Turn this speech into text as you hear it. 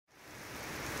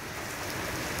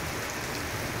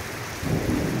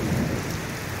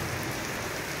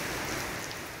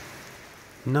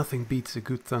Nothing beats a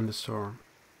good thunderstorm.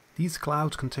 These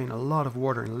clouds contain a lot of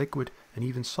water in liquid and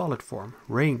even solid form,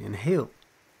 rain and hail.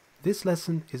 This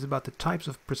lesson is about the types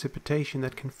of precipitation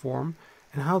that can form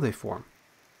and how they form.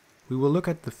 We will look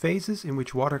at the phases in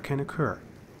which water can occur,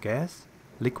 gas,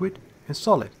 liquid and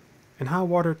solid, and how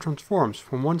water transforms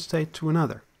from one state to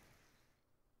another.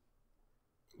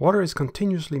 Water is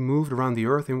continuously moved around the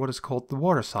Earth in what is called the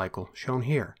water cycle, shown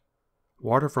here.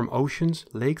 Water from oceans,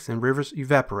 lakes and rivers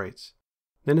evaporates.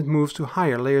 Then it moves to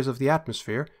higher layers of the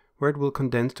atmosphere, where it will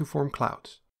condense to form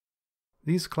clouds.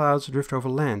 These clouds drift over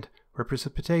land, where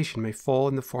precipitation may fall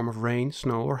in the form of rain,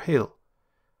 snow or hail.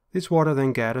 This water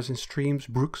then gathers in streams,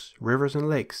 brooks, rivers and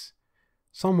lakes.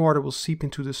 Some water will seep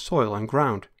into the soil and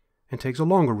ground, and takes a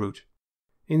longer route.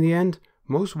 In the end,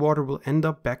 most water will end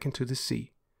up back into the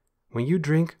sea. When you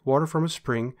drink water from a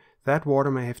spring, that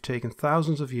water may have taken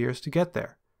thousands of years to get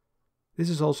there. This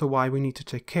is also why we need to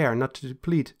take care not to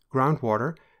deplete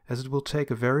groundwater, as it will take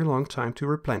a very long time to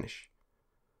replenish.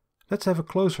 Let's have a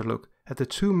closer look at the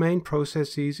two main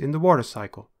processes in the water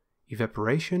cycle,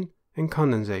 evaporation and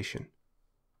condensation.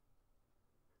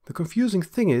 The confusing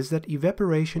thing is that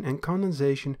evaporation and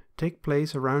condensation take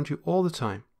place around you all the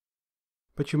time.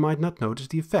 But you might not notice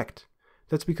the effect.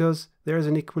 That's because there is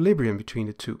an equilibrium between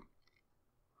the two.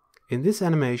 In this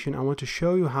animation I want to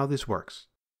show you how this works.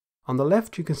 On the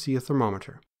left you can see a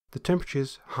thermometer. The temperature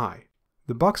is high.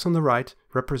 The box on the right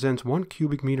represents 1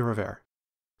 cubic meter of air.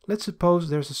 Let's suppose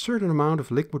there's a certain amount of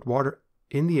liquid water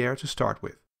in the air to start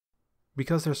with.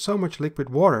 Because there's so much liquid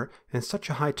water and such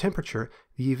a high temperature,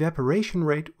 the evaporation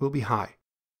rate will be high.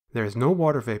 There is no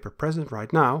water vapor present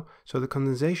right now, so the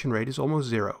condensation rate is almost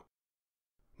zero.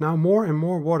 Now more and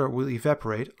more water will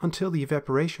evaporate until the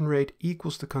evaporation rate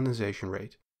equals the condensation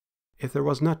rate. If there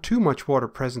was not too much water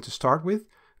present to start with,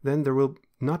 then there will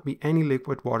not be any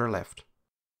liquid water left.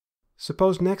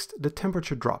 Suppose next the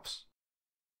temperature drops.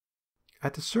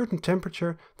 At a certain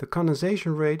temperature, the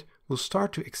condensation rate will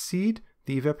start to exceed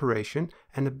the evaporation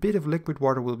and a bit of liquid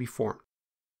water will be formed.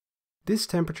 This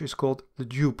temperature is called the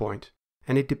dew point,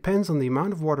 and it depends on the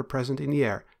amount of water present in the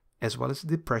air, as well as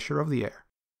the pressure of the air.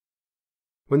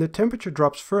 When the temperature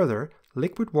drops further,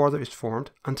 liquid water is formed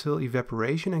until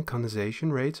evaporation and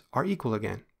condensation rates are equal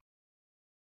again.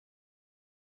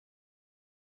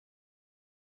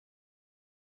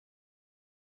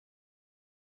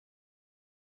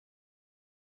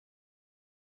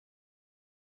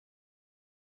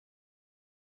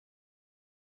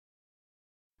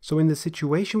 So in the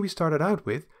situation we started out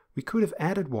with, we could have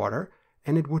added water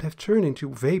and it would have turned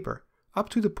into vapor, up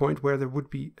to the point where there would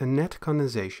be a net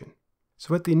condensation.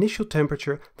 So at the initial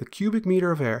temperature, the cubic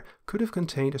meter of air could have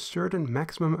contained a certain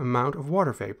maximum amount of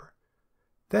water vapor.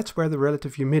 That's where the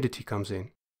relative humidity comes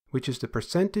in, which is the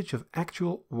percentage of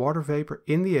actual water vapor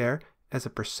in the air as a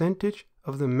percentage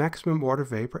of the maximum water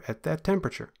vapor at that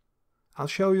temperature. I'll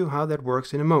show you how that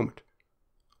works in a moment.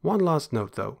 One last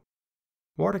note though.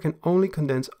 Water can only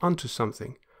condense onto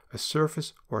something, a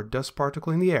surface or a dust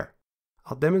particle in the air.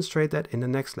 I'll demonstrate that in the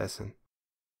next lesson.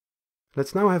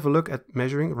 Let's now have a look at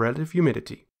measuring relative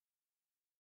humidity.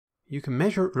 You can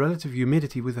measure relative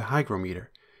humidity with a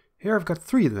hygrometer. Here I've got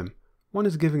 3 of them. One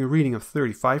is giving a reading of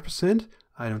 35%,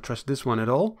 I don't trust this one at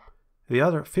all, the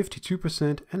other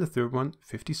 52% and the third one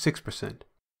 56%.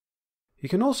 You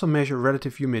can also measure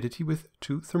relative humidity with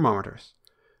 2 thermometers.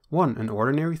 One an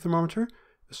ordinary thermometer,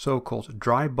 a so-called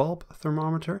dry bulb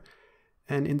thermometer,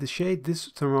 and in the shade this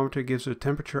thermometer gives a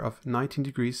temperature of 19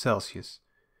 degrees Celsius.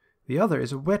 The other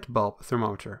is a wet bulb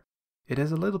thermometer. It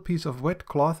has a little piece of wet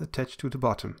cloth attached to the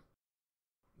bottom.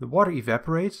 The water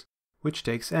evaporates, which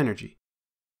takes energy,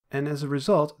 and as a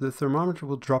result the thermometer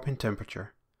will drop in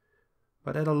temperature.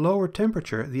 But at a lower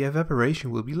temperature the evaporation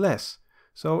will be less,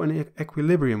 so an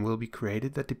equilibrium will be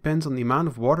created that depends on the amount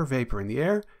of water vapor in the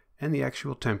air and the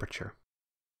actual temperature.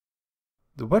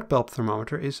 The wet bulb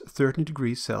thermometer is 13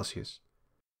 degrees Celsius.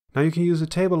 Now you can use a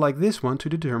table like this one to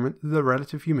determine the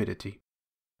relative humidity.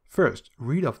 First,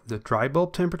 read off the dry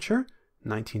bulb temperature,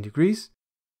 19 degrees.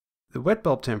 The wet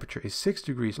bulb temperature is 6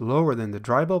 degrees lower than the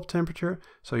dry bulb temperature,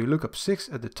 so you look up 6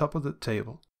 at the top of the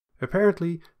table.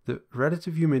 Apparently, the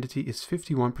relative humidity is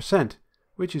 51%,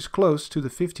 which is close to the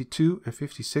 52 and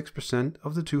 56%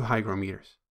 of the 2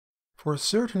 hygrometers. For a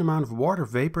certain amount of water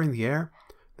vapor in the air,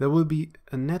 there will be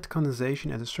a net condensation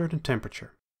at a certain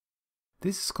temperature.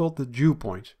 This is called the dew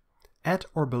point. At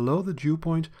or below the dew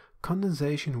point,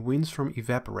 condensation wins from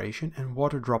evaporation and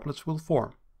water droplets will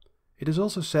form. It is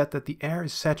also said that the air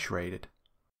is saturated.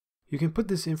 You can put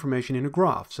this information in a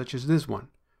graph, such as this one.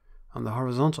 On the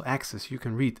horizontal axis you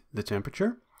can read the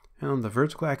temperature, and on the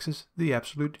vertical axis the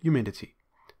absolute humidity.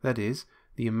 That is,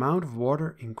 the amount of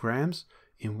water in grams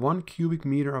in 1 cubic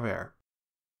meter of air.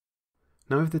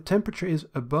 Now if the temperature is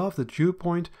above the dew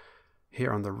point,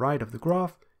 here on the right of the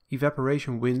graph,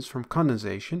 evaporation wins from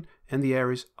condensation and the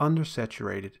air is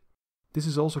undersaturated. This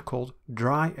is also called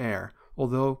dry air,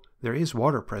 although there is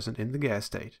water present in the gas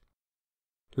state.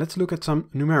 Let's look at some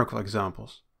numerical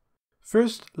examples.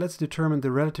 First, let's determine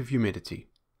the relative humidity.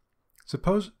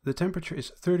 Suppose the temperature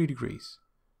is 30 degrees.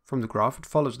 From the graph it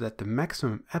follows that the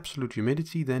maximum absolute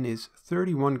humidity then is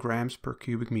 31 grams per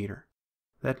cubic meter.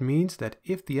 That means that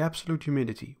if the absolute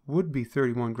humidity would be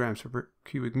 31 grams per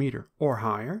cubic meter or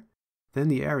higher, then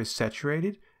the air is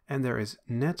saturated and there is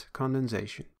net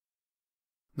condensation.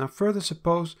 Now further,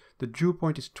 suppose the dew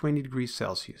point is 20 degrees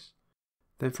Celsius.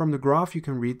 Then from the graph you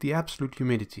can read the absolute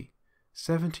humidity,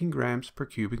 17 grams per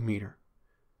cubic meter.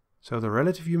 So the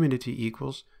relative humidity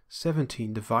equals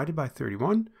 17 divided by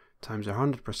 31 times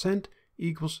 100%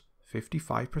 equals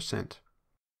 55%.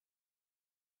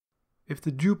 If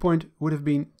the dew point would have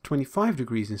been 25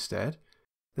 degrees instead,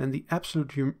 then the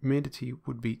absolute humidity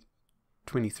would be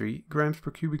 23 grams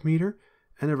per cubic meter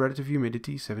and the relative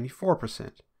humidity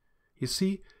 74%. You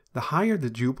see, the higher the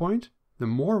dew point, the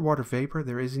more water vapor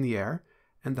there is in the air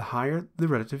and the higher the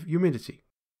relative humidity.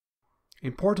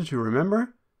 Important to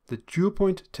remember, the dew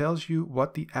point tells you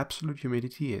what the absolute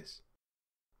humidity is.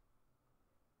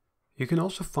 You can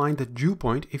also find the dew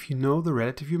point if you know the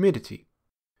relative humidity.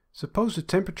 Suppose the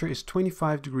temperature is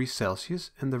 25 degrees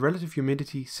Celsius and the relative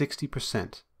humidity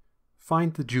 60%.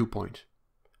 Find the dew point.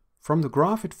 From the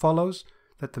graph it follows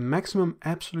that the maximum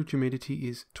absolute humidity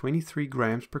is 23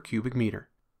 grams per cubic meter.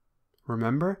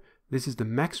 Remember, this is the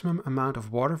maximum amount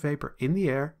of water vapor in the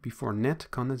air before net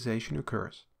condensation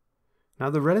occurs. Now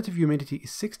the relative humidity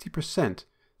is 60%,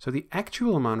 so the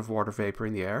actual amount of water vapor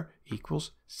in the air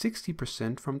equals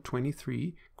 60% from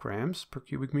 23 grams per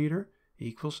cubic meter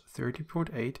equals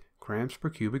 13.8 grams per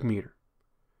cubic meter.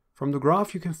 From the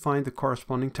graph you can find the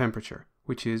corresponding temperature,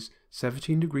 which is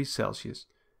 17 degrees Celsius.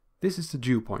 This is the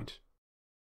dew point.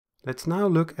 Let's now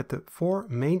look at the 4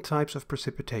 main types of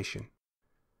precipitation.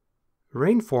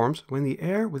 Rain forms when the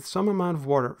air with some amount of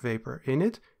water vapor in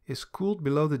it is cooled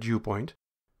below the dew point,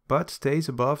 but stays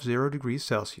above 0 degrees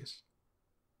Celsius.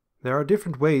 There are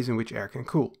different ways in which air can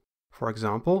cool. For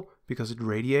example, because it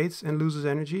radiates and loses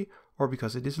energy, or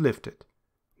because it is lifted.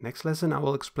 Next lesson I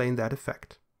will explain that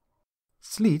effect.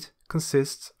 Sleet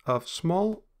consists of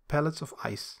small pellets of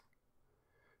ice.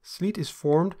 Sleet is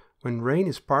formed when rain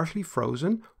is partially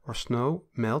frozen or snow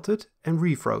melted and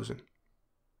refrozen.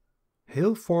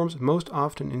 Hail forms most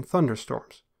often in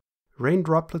thunderstorms. Rain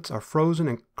droplets are frozen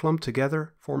and clumped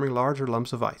together, forming larger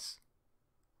lumps of ice.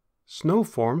 Snow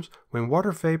forms when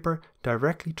water vapor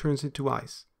directly turns into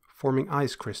ice, forming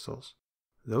ice crystals.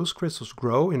 Those crystals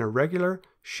grow in a regular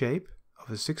shape of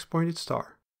a 6-pointed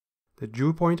star. The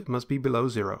dew point must be below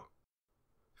 0.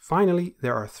 Finally,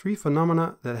 there are 3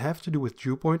 phenomena that have to do with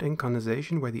dew point and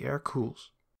condensation where the air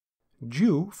cools.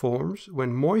 Dew forms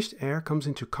when moist air comes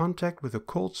into contact with a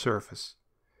cold surface.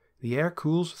 The air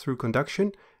cools through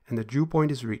conduction and the dew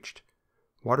point is reached.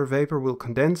 Water vapor will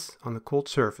condense on the cold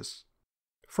surface.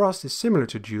 Frost is similar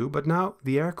to dew, but now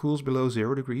the air cools below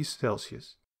 0 degrees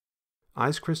Celsius.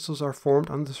 Ice crystals are formed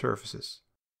on the surfaces.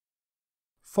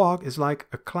 Fog is like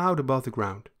a cloud above the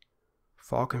ground.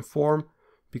 Fog can form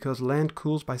because land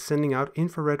cools by sending out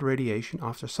infrared radiation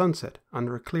after sunset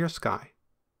under a clear sky.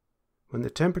 When the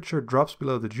temperature drops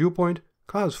below the dew point,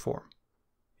 clouds form.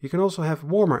 You can also have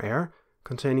warmer air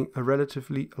containing a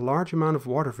relatively large amount of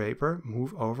water vapor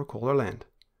move over colder land.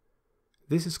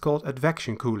 This is called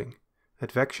advection cooling.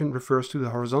 Advection refers to the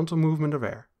horizontal movement of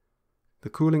air. The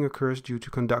cooling occurs due to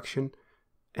conduction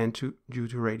and due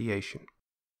to radiation.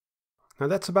 Now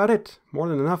that's about it. More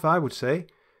than enough, I would say.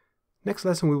 Next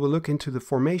lesson we will look into the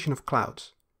formation of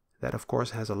clouds. That of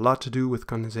course has a lot to do with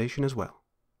condensation as well.